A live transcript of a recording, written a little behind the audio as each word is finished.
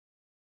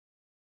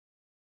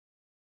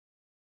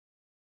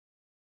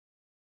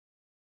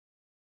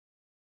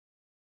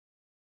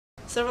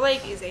Silver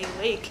Lake is a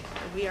lake.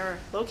 We are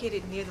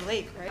located near the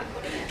lake, right?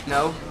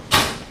 No,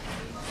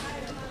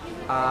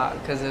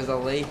 because there's a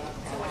lake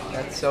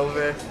that's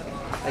over,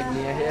 like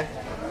near here.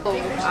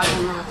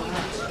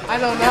 I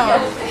don't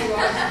know.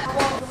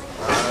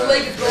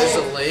 There's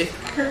a lake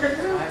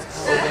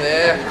over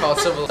there called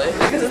Silver Lake.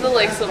 Because of the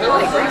lake, Silver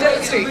Lake, right down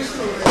the street.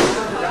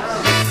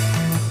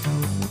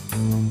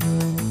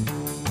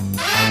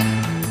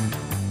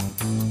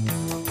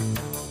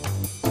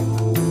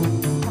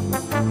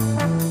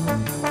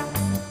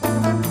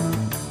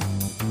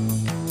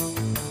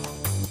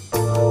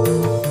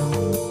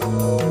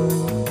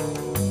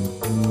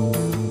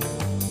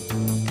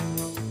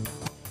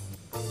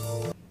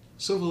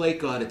 Silver Lake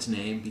got its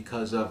name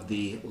because of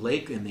the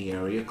lake in the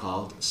area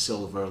called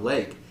Silver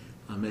Lake.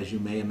 As you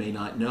may or may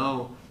not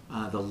know,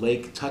 the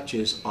lake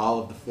touches all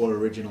of the 4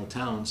 original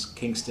towns,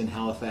 Kingston,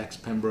 Halifax,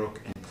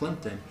 Pembroke, and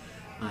Plimpton,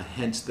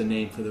 hence the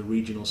name for the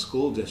regional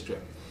school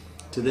district.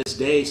 To this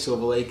day,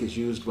 Silver Lake is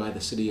used by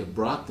the city of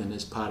Brockton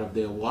as part of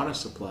their water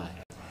supply.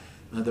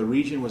 The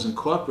region was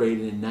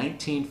incorporated in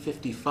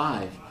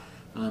 1955,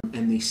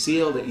 and the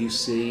seal that you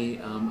see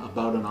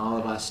about in all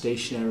of our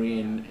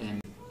stationery and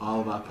all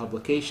of our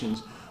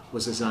publications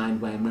was designed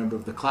by a member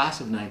of the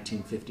class of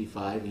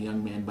 1955, a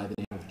young man by the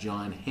name of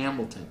John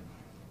Hamilton.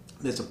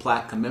 There's a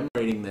plaque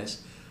commemorating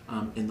this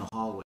in the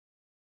hallway.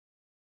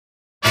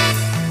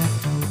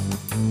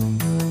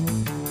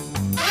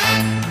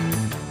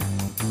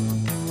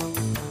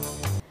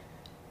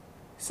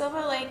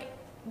 Silver Lake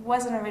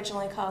wasn't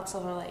originally called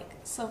Silver Lake.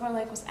 Silver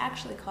Lake was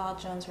actually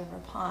called Jones River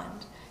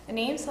Pond. The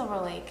name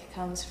Silver Lake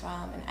comes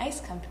from an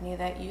ice company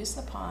that used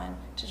the pond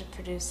to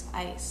produce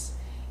ice.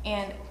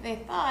 And they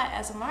thought,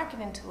 as a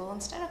marketing tool,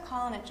 instead of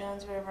calling it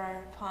Jones River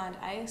Pond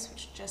Ice,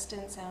 which just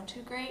didn't sound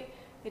too great,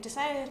 they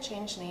decided to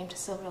change the name to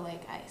Silver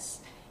Lake Ice.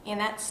 And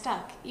that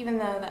stuck, even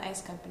though the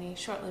ice company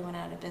shortly went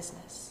out of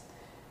business.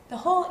 The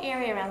whole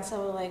area around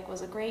Silver Lake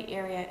was a great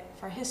area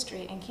for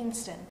history in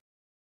Kingston.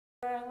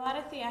 There were a lot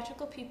of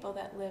theatrical people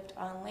that lived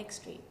on Lake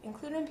Street,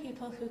 including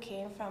people who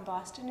came from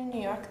Boston and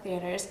New York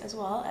theaters, as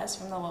well as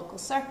from the local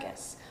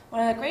circus.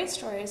 One of the great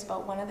stories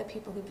about one of the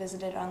people who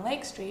visited on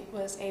Lake Street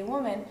was a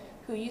woman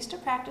who used to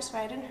practice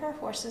riding her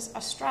horses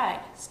astride,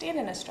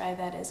 standing astride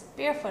that is,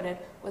 barefooted,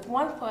 with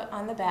one foot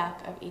on the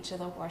back of each of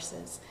the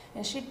horses.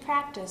 And she'd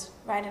practice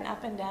riding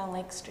up and down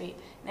Lake Street,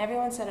 and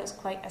everyone said it was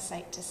quite a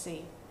sight to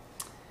see.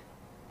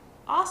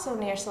 Also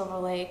near Silver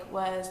Lake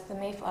was the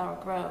Mayflower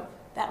Grove.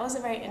 That was a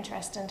very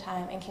interesting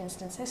time in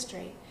Kingston's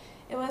history.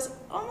 It was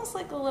almost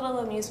like a little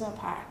amusement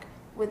park,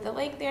 with the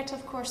lake there to,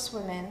 of course,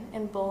 swim in,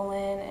 and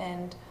bowling,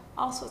 and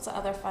all sorts of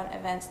other fun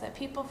events that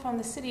people from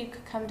the city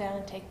could come down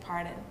and take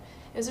part in.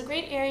 It was a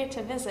great area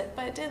to visit,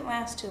 but it didn't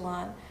last too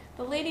long.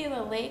 The Lady of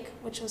the Lake,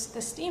 which was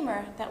the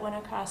steamer that went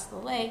across the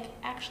lake,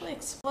 actually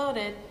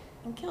exploded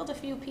and killed a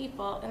few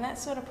people, and that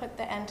sort of put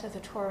the end to the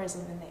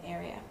tourism in the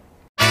area.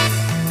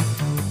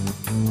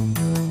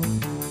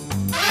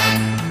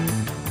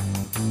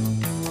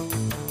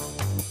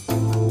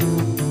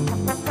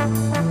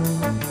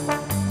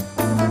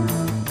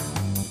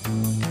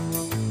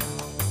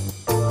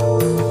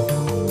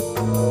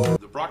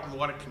 The Brockton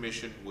Water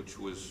Commission, which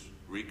was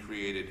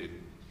recreated in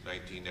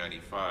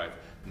 1995,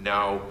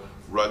 now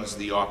runs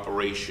the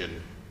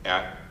operation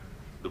at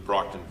the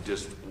Brockton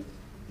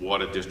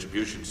water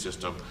distribution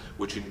system,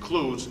 which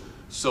includes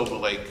Silver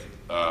Lake,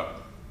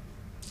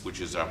 which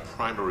is our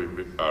primary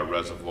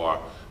reservoir,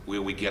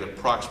 where we get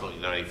approximately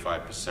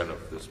 95%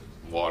 of this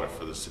water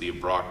for the city of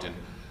Brockton,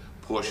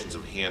 portions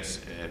of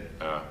Hanson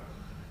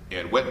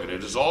and Whitman.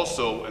 It is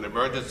also an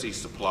emergency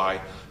supply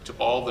to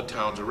all the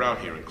towns around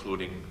here,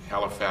 including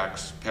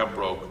Halifax,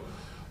 Pembroke,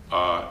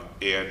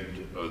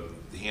 and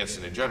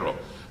Hanson in general.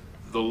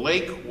 The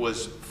lake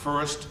was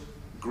first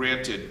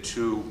granted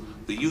to,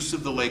 the use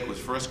of the lake was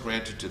first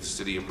granted to the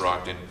city of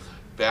Brockton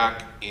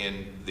back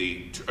in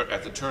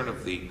at the turn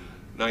of the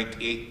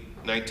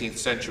 19th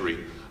century.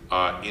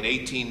 In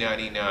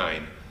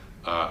 1899,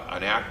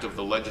 an act of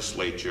the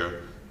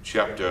legislature,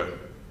 chapter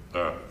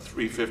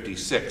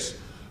 356,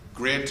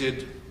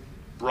 granted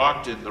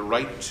Brockton the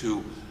right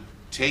to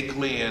take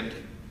land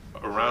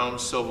around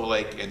Silver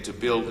Lake and to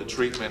build a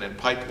treatment and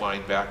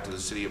pipeline back to the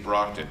city of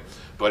Brockton.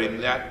 But in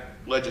that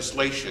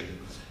legislation,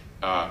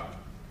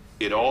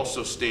 it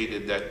also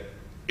stated that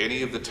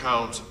any of the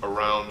towns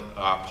around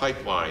our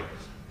pipeline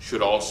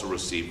should also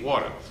receive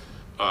water.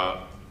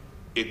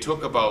 It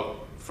took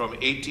from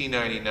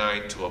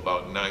 1899 to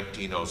about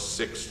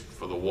 1906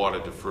 for the water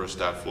to first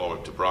start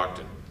flowing to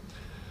Brockton.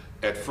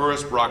 At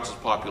first, Brockton's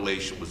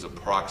population was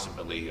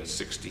approximately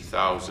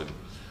 60,000.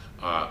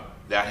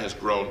 That has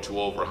grown to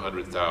over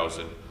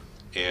 100,000,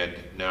 and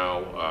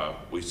now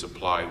we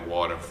supply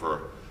water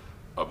for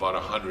about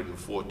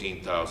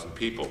 114,000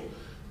 people.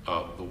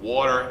 The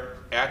water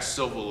at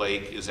Silver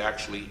Lake is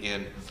actually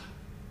in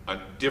a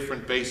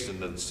different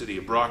basin than the city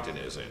of Brockton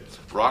is in.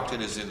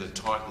 Brockton is in the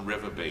Taunton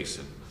River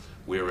Basin,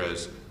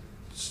 whereas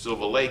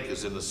Silver Lake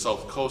is in the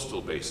South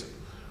Coastal Basin.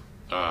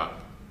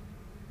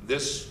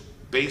 This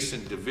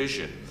basin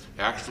division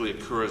actually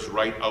occurs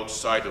right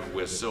outside of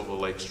where Silver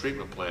Lake's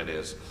treatment plant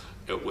is.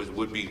 It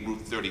would be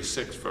Route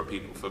 36 for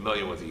people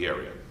familiar with the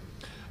area.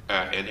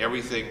 And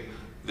everything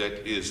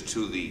that is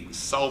to the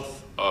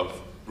south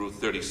of Route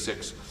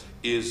 36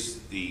 is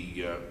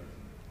in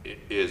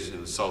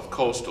the South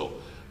Coastal.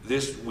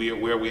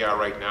 Where we are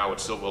right now at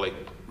Silver Lake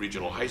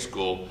Regional High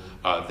School,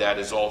 that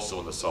is also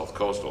in the South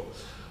Coastal.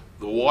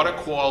 The water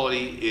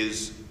quality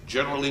is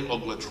generally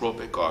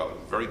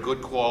oligotrophic, very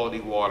good quality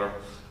water.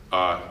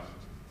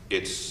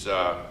 It's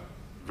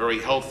very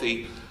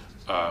healthy.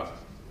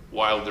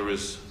 While there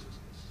is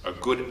a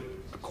good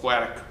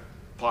aquatic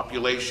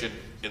population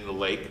in the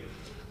lake,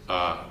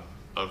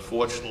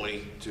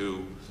 unfortunately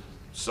to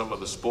some of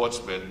the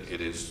sportsmen, it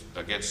is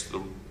against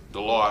the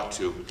law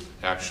to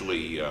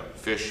actually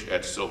fish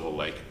at Silver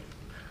Lake.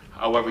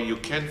 However, you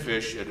can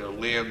fish at a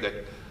land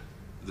that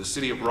the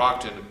city of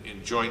Brockton, in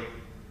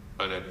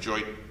a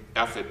joint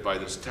effort by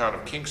this town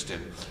of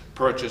Kingston,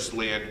 purchased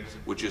land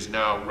which is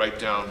now right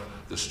down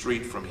the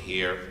street from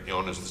here,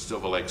 known as the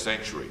Silver Lake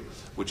Sanctuary,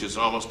 which is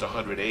almost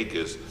 100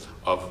 acres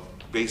of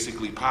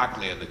basically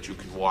parkland that you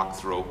can walk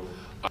through.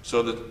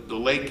 So the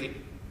lake,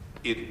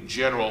 in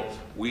general,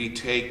 we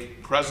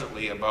take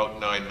presently about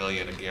 9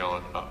 million a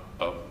gallon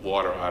of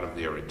water out of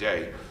there a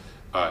day.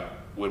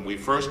 When we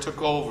first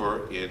took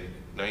over in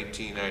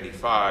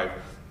 1995,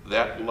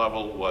 that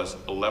level was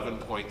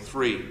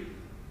 11.3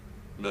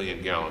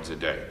 million gallons a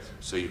day.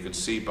 So you can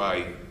see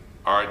by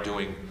our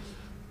doing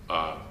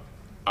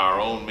our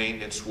own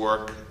maintenance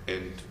work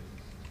and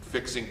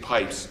fixing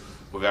pipes,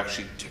 we've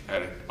actually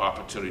had an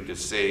opportunity to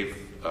save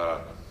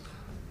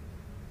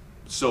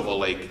Silver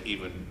Lake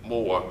even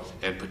more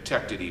and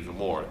protect it even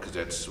more, because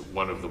that's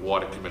one of the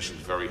Water Commission's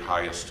very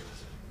highest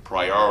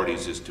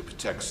priorities, is to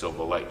protect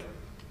Silver Lake.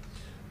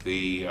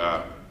 The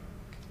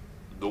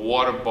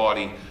water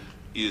body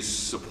is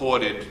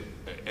supported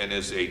and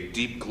is a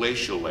deep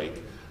glacial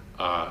lake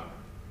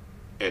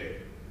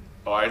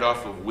right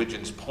off of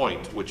Widgeon's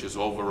Point, which is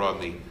over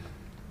on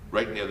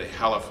right near the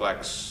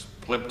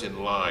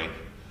Halifax-Plimpton line.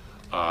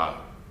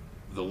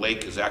 The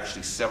lake is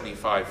actually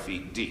 75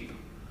 feet deep.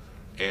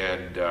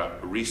 And a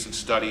recent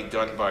study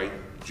done by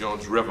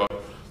Jones River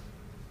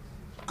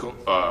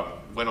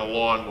went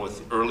along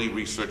with early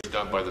research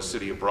done by the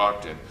city of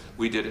Brockton.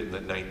 We did it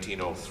in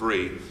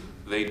 1903.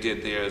 They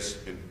did theirs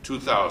in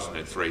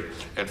 2003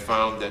 and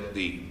found that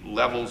the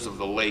levels of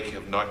the lake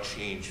have not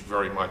changed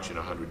very much in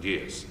 100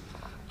 years.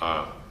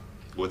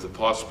 With the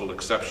possible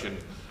exception,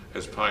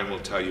 as Pine will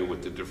tell you,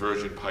 with the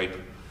diversion pipe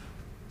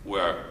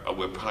where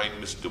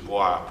Mr.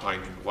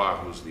 Pine Dubois,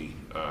 who's the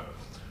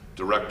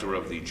director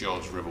of the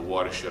Jones River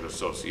Watershed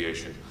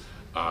Association,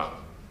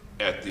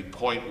 at the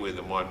point where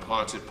the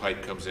Montponset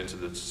pipe comes into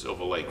the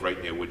Silver Lake,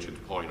 right near Widgeon's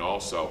Point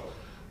also,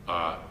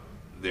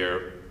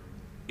 there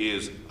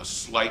is a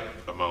slight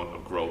amount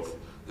of growth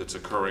that's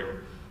occurring,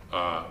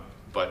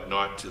 but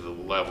not to the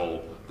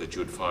level that you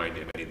would find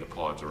in any of the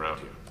ponds around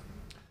here.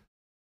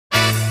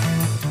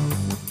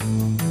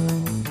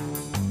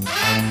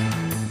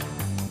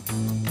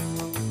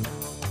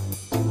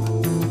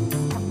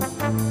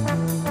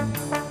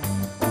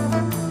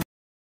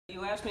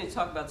 You asked me to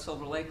talk about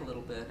Silver Lake a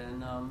little bit,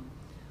 and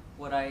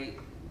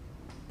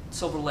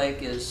Silver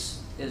Lake is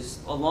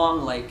a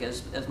long lake,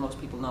 as most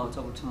people know. It's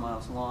over 2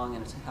 miles long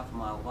and it's a half a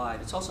mile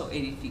wide. It's also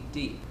 80 feet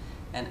deep,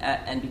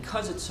 and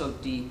because it's so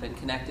deep and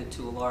connected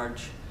to a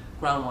large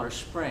groundwater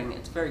spring,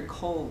 it's very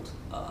cold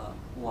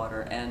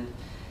water, and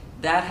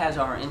that has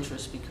our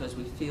interest because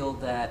we feel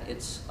that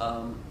it's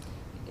an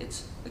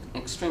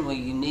extremely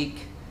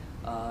unique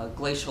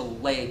glacial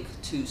lake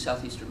to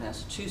southeastern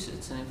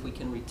Massachusetts, and if we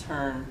can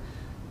return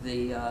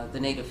the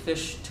native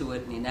fish to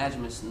it and the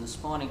anadromous and the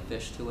spawning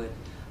fish to it,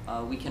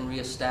 we can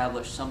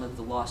reestablish some of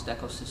the lost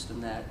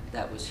ecosystem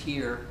that was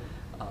here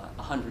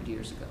 100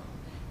 years ago.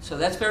 So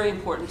that's very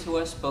important to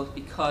us, both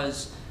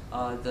because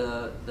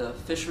the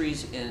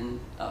fisheries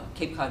in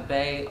Cape Cod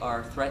Bay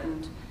are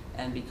threatened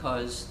and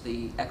because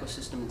the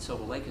ecosystem in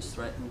Silver Lake is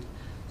threatened,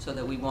 so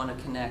that we want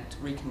to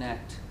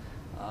reconnect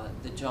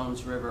the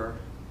Jones River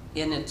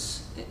in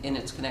its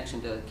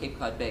connection to Cape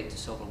Cod Bay to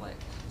Silver Lake.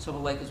 Silver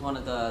Lake is one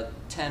of the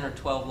 10 or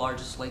 12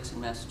 largest lakes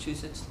in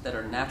Massachusetts that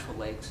are natural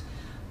lakes.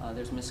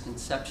 There's a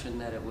misconception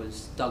that it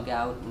was dug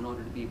out in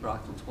order to be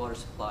Brockton's water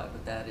supply,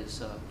 but that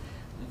is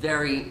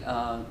very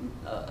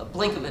a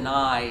blink of an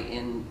eye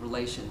in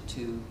relation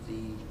to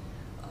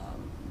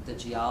the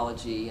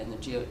geology and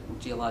the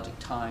geologic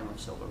time of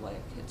Silver Lake.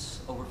 It's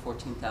over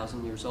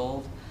 14,000 years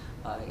old.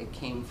 It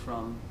came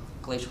from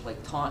Glacial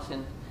Lake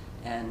Taunton,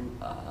 and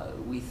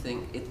we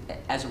think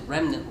as a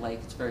remnant lake,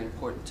 it's very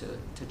important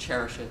to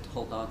cherish it, to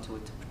hold on to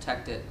it, to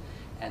protect it,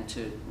 and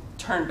to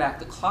turn back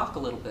the clock a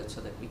little bit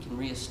so that we can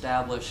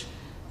reestablish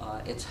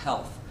its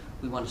health.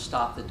 We want to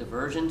stop the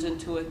diversions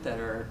into it that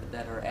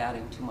are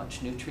adding too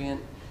much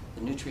nutrient.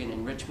 The nutrient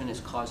enrichment is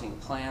causing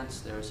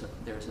plants. There's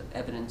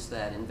evidence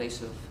that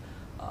invasive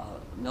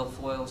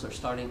milfoils are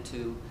starting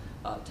to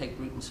take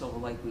root in Silver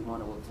Lake. We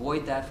want to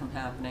avoid that from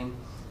happening.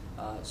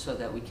 so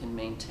that we can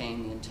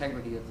maintain the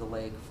integrity of the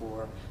lake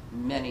for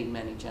many,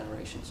 many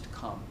generations to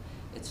come.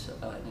 It's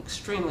an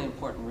extremely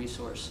important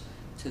resource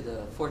to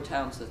the 4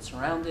 towns that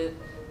surround it,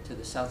 to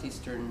the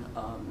southeastern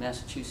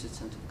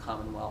Massachusetts, and to the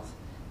Commonwealth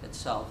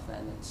itself,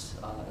 and it's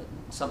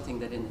something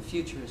that in the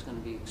future is going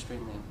to be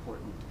extremely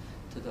important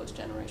to those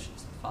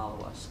generations that follow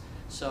us.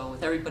 So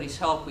with everybody's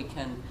help, we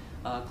can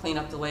clean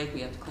up the lake.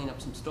 We have to clean up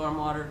some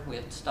stormwater. We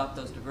have to stop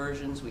those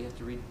diversions. We have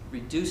to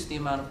reduce the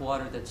amount of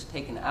water that's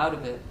taken out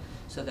of it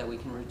so that we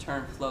can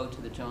return flow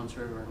to the Jones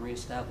River and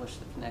reestablish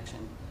the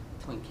connection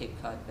between Cape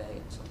Cod Bay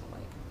and Silver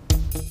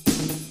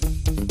Lake.